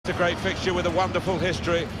a great fixture with a wonderful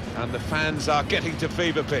history, and the fans are getting to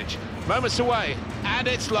fever pitch. Moments away, and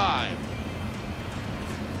it's live.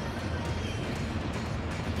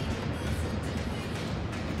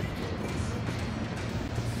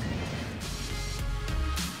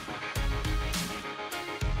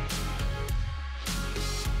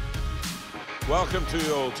 Welcome to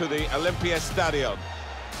you all to the Olympia Stadion.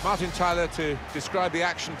 Martin Tyler to describe the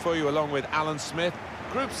action for you along with Alan Smith.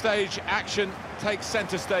 Group stage action takes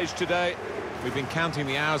centre stage today. We've been counting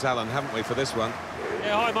the hours, Alan, haven't we, for this one?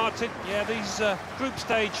 Yeah, hi Martin. Yeah, these group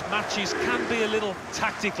stage matches can be a little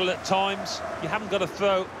tactical at times. You haven't got to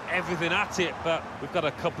throw everything at it, but we've got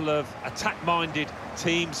a couple of attack-minded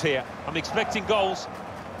teams here. I'm expecting goals.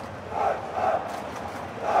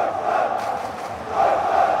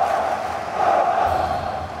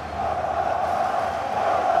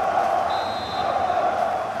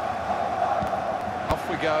 Off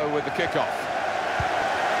we go with the kick-off.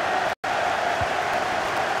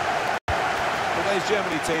 Today's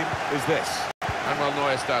Germany team is this. Manuel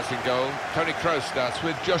Neuer starts in goal. Toni Kroos starts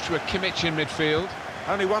with Joshua Kimmich in midfield.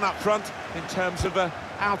 Only one up front in terms of an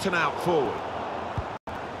out-and-out forward.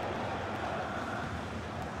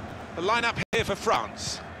 The line-up here for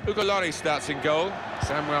France. Hugo Lloris starts in goal.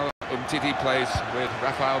 Samuel Umtiti plays with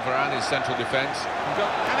Rafael Varane in central defence.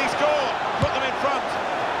 Can he score? Put them in front.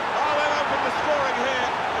 Oh, they've opened the scoring here.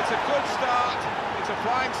 It's a good start. It's a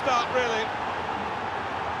flying start, really.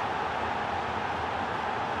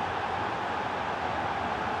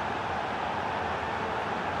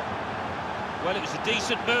 Well, it was a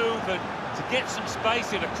decent move, and to get some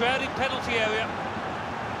space in a crowded penalty area.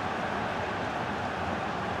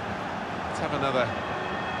 Let's have another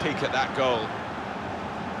peek at that goal.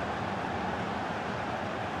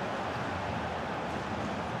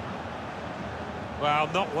 Well,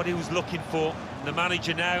 not what he was looking for. The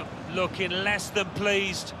manager now looking less than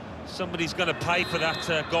pleased. Somebody's going to pay for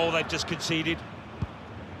that goal they've just conceded.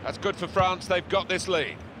 That's good for France. They've got this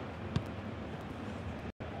lead.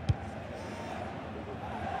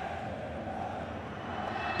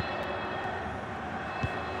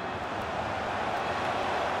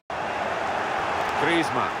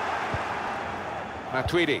 Griezmann,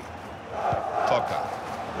 Matuidi, Pogba,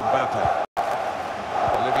 Mbappe,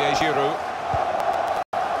 Olivier Giroud,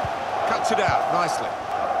 cuts it out nicely.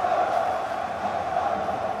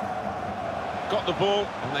 Got the ball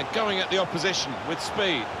and they're going at the opposition with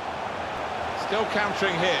speed. Still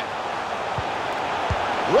countering here.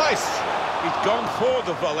 Rice, he's gone for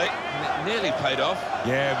the volley and it nearly paid off.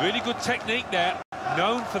 Yeah, really good technique there,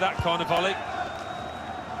 known for that kind of volley.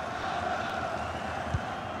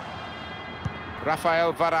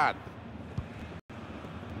 Rafael Varane.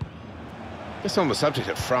 Just on the subject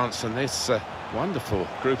of France and this wonderful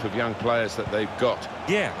group of young players that they've got.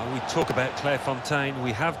 Yeah, well, we talk about Clairefontaine,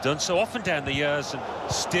 we have done so often down the years, and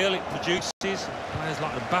still it produces players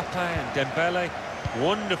like Mbappe and Dembele,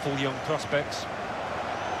 wonderful young prospects.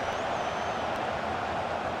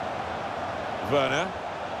 Werner.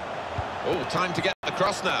 Oh, time to get the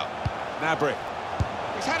cross now. Gnabry.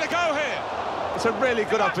 He's had a go here. It's a really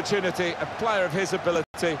good opportunity. A player of his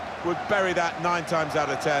ability would bury that 9 times out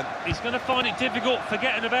of 10. He's going to find it difficult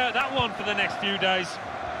forgetting about that one for the next few days.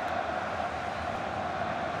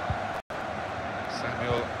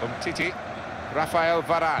 Samuel Umtiti. Rafael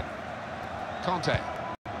Varane. Conte.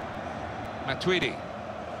 Matuidi.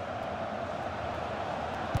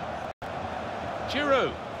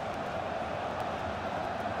 Giroud.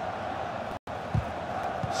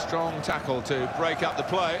 Strong tackle to Break up the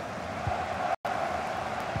play.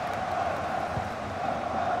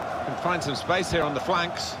 Find some space here on the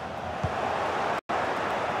flanks.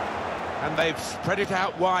 And they've spread it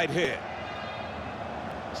out wide here.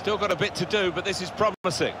 Still got a bit to do, but this is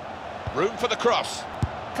promising. Room for the cross.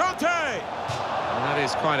 Conte! And that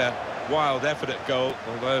is quite a wild effort at goal,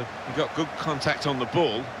 although he got good contact on the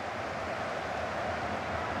ball.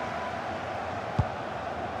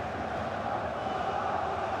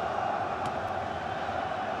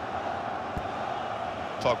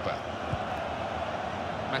 Pogba.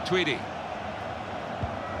 Matuidi.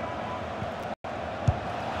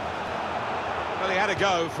 Well, he had a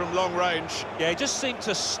go from long range. Yeah, he just seemed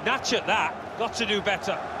to snatch at that. Got to do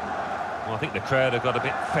better. Well, I think the crowd have got a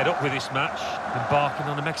bit fed up with this match, embarking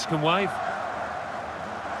on a Mexican wave.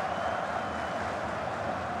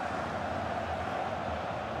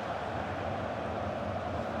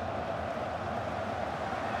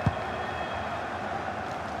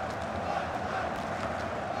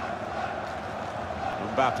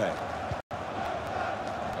 Mbappe.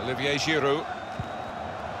 Olivier Giroud.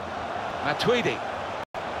 Matuidi.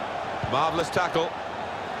 Marvellous tackle.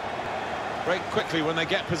 Break quickly when they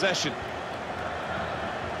get possession.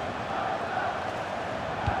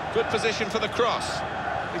 Good position for the cross.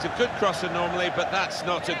 He's a good crosser normally, but that's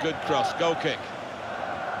not a good cross. Goal kick.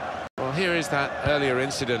 Well, here is that earlier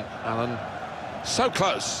incident, Alan. So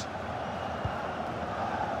close.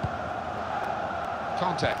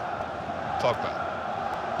 Conte. Pogba.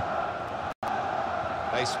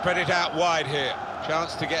 They spread it out wide here.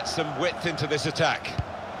 Chance to get some width into this attack.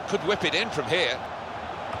 Could whip it in from here.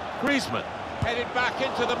 Griezmann headed back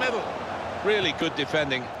into the middle. Really good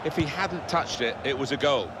defending. If he hadn't touched it, it was a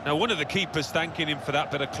goal. Now, one of the keepers thanking him for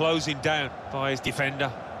that bit of closing down by his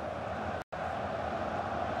defender.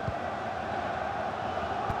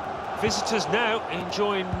 Visitors now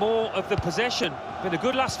enjoying more of the possession. Been a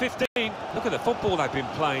good last 15. Look at the football they've been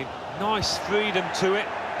playing. Nice freedom to it,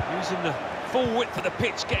 using the full width of the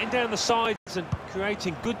pitch, getting down the sides and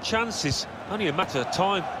creating good chances. Only a matter of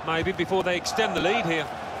time, maybe, before they extend the lead here.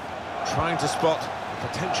 Trying to spot a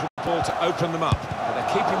potential ball to open them up, but they're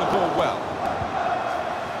keeping the ball well.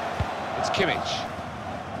 It's Kimmich.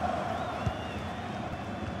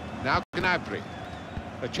 Now Gnabry.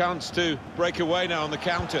 A chance to break away now on the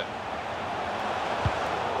counter.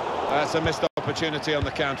 That's a missed opportunity on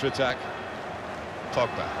the counter-attack.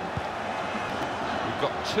 Pogba. We've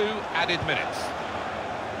got 2 added minutes.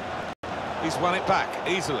 He's won it back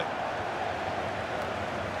easily.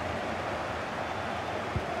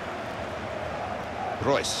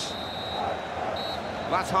 Royce.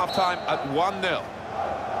 That's half-time at 1-0.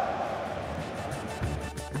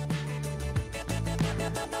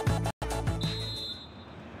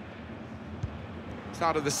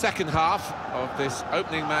 Start of the second half of this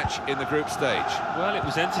opening match in the group stage. Well, it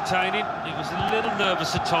was entertaining. It was a little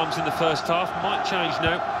nervous at times in the first half. Might change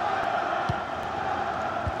now.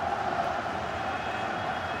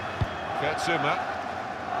 Kurtzuma.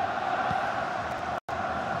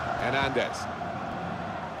 Hernandez.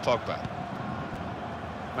 Pogba.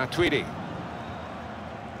 Matuidi.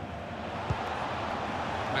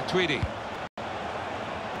 Matuidi.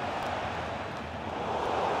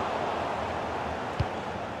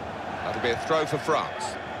 That'll be a throw for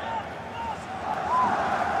France.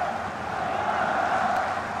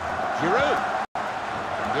 Giroud.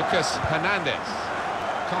 Lucas Hernandez.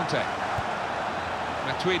 Conte.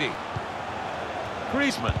 Matuidi.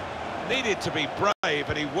 Griezmann needed to be brave,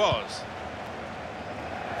 and he was.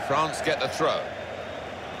 France get the throw.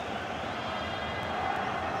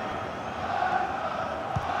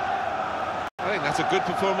 I think that's a good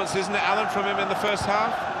performance, isn't it, Alan, from him in the first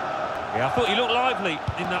half? Yeah, I thought he looked lively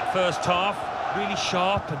in that first half. Really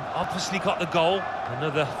sharp and obviously got the goal.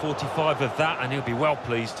 Another 45 of that and he'll be well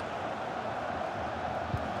pleased.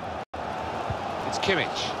 It's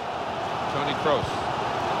Kimmich. Toni Kroos.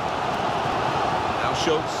 Now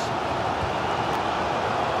Schultz.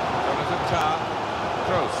 Jonathan Tah.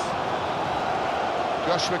 Kroos.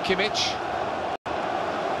 Joshua Kimmich.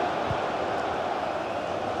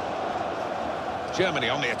 Germany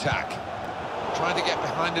on the attack. Trying to get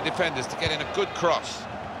behind the defenders to get in a good cross.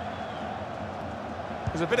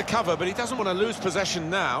 There's a bit of cover, but he doesn't want to lose possession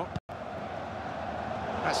now.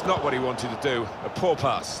 That's not what he wanted to do. A poor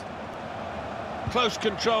pass. Close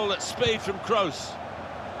control at speed from Kroos.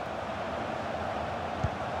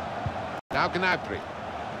 Now Gnabry.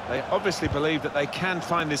 They obviously believe that they can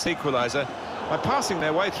find this equaliser by passing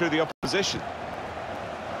their way through the opposition.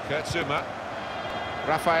 Kurtzuma.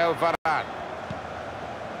 Rafael Varane.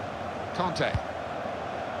 Conte.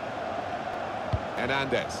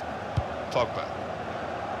 Hernandez. Pogba.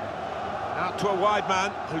 Out to a wide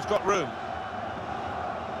man who's got room.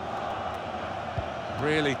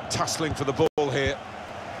 Really tussling for the ball here.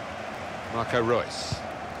 Marco Reus.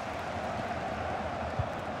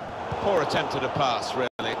 Poor attempt at a pass,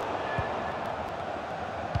 really.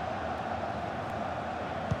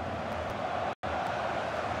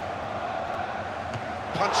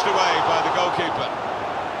 Punched away by the goalkeeper.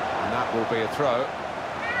 And that will be a throw.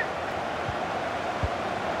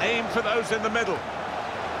 Aim for those in the middle.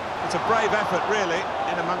 It's a brave effort, really,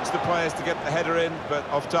 in amongst the players to get the header in, but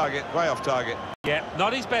off target, way off target. Yeah,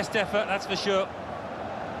 not his best effort, that's for sure.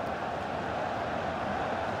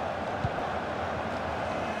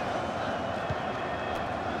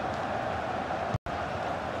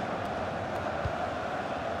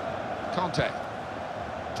 Conte.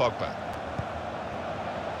 Pogba.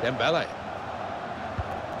 Dembele.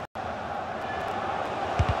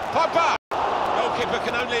 Pogba! Goalkeeper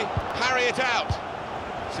can only parry it out.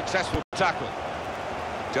 Successful tackle.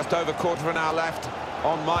 Just over quarter of an hour left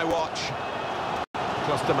on my watch.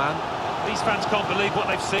 Klosterman. These fans can't believe what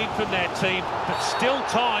they've seen from their team, but still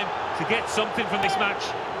time to get something from this match.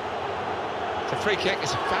 It's a free kick,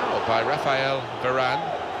 it's a foul by Raphael Varane.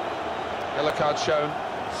 Yellow card shown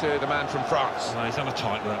to the man from France. Well, he's on a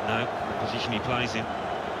tightrope now, the position he plays in.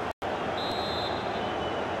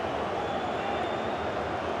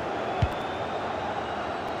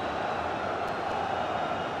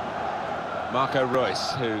 Marco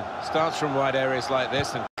Reus, who starts from wide areas like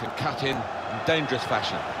this and can cut in dangerous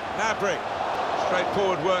fashion. Gnabry,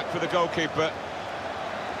 straightforward work for the goalkeeper.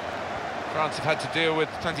 France have had to deal with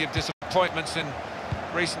plenty of disappointments in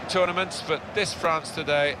recent tournaments, but this France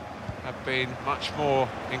today have been much more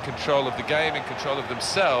in control of the game, in control of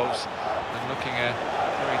themselves, and looking a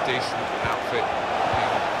very decent outfit,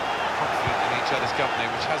 being confident in each other's company,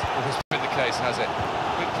 which hasn't always been the case, has it?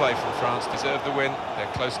 Good play from France, deserve the win,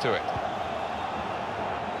 they're close to it.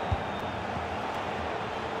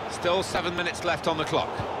 Still 7 minutes left on the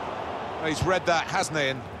clock. Well, he's read that, hasn't he,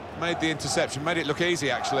 and made the interception, made it look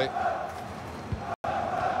easy, actually.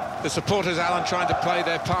 The supporters, Alan, trying to play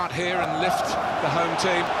their part here and lift the home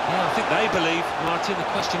team. Yeah, I think they believe, Martin. The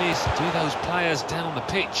question is, do those players down on the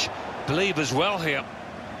pitch believe as well here?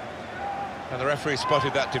 And the referee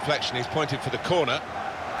spotted that deflection. He's pointed for the corner.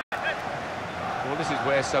 Well, this is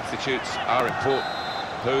where substitutes are important.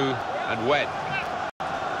 Who and when.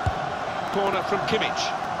 Corner from Kimmich.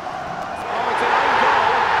 Oh, it's an own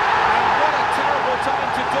goal, and what a terrible time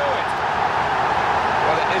to do it.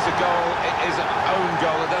 Well, it is a goal, it is an own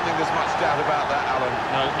goal. I don't think there's much doubt about that, Alan.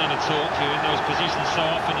 No, none at all. You're in those positions so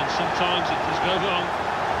often, and sometimes it does go wrong.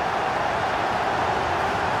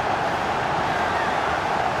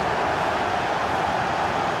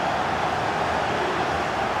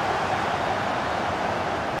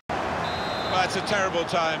 Well, it's a terrible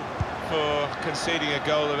time for conceding a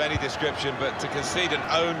goal of any description, but to concede an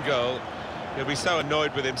own goal, he'll be so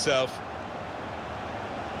annoyed with himself.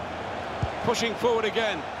 Pushing forward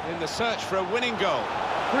again in the search for a winning goal.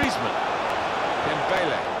 Griezmann.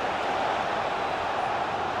 Dembele.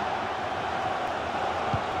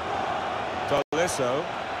 Tolisso.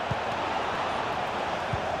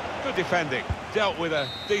 Good defending. Dealt with a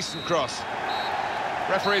decent cross.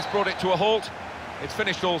 Referee's brought it to a halt. It's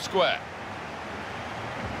finished all square.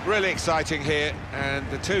 Really exciting here, and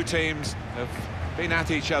the two teams have been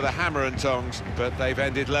at each other hammer and tongs, but they've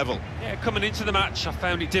ended level. Yeah, coming into the match, I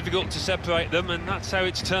found it difficult to separate them, and that's how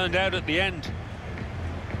it's turned out at the end.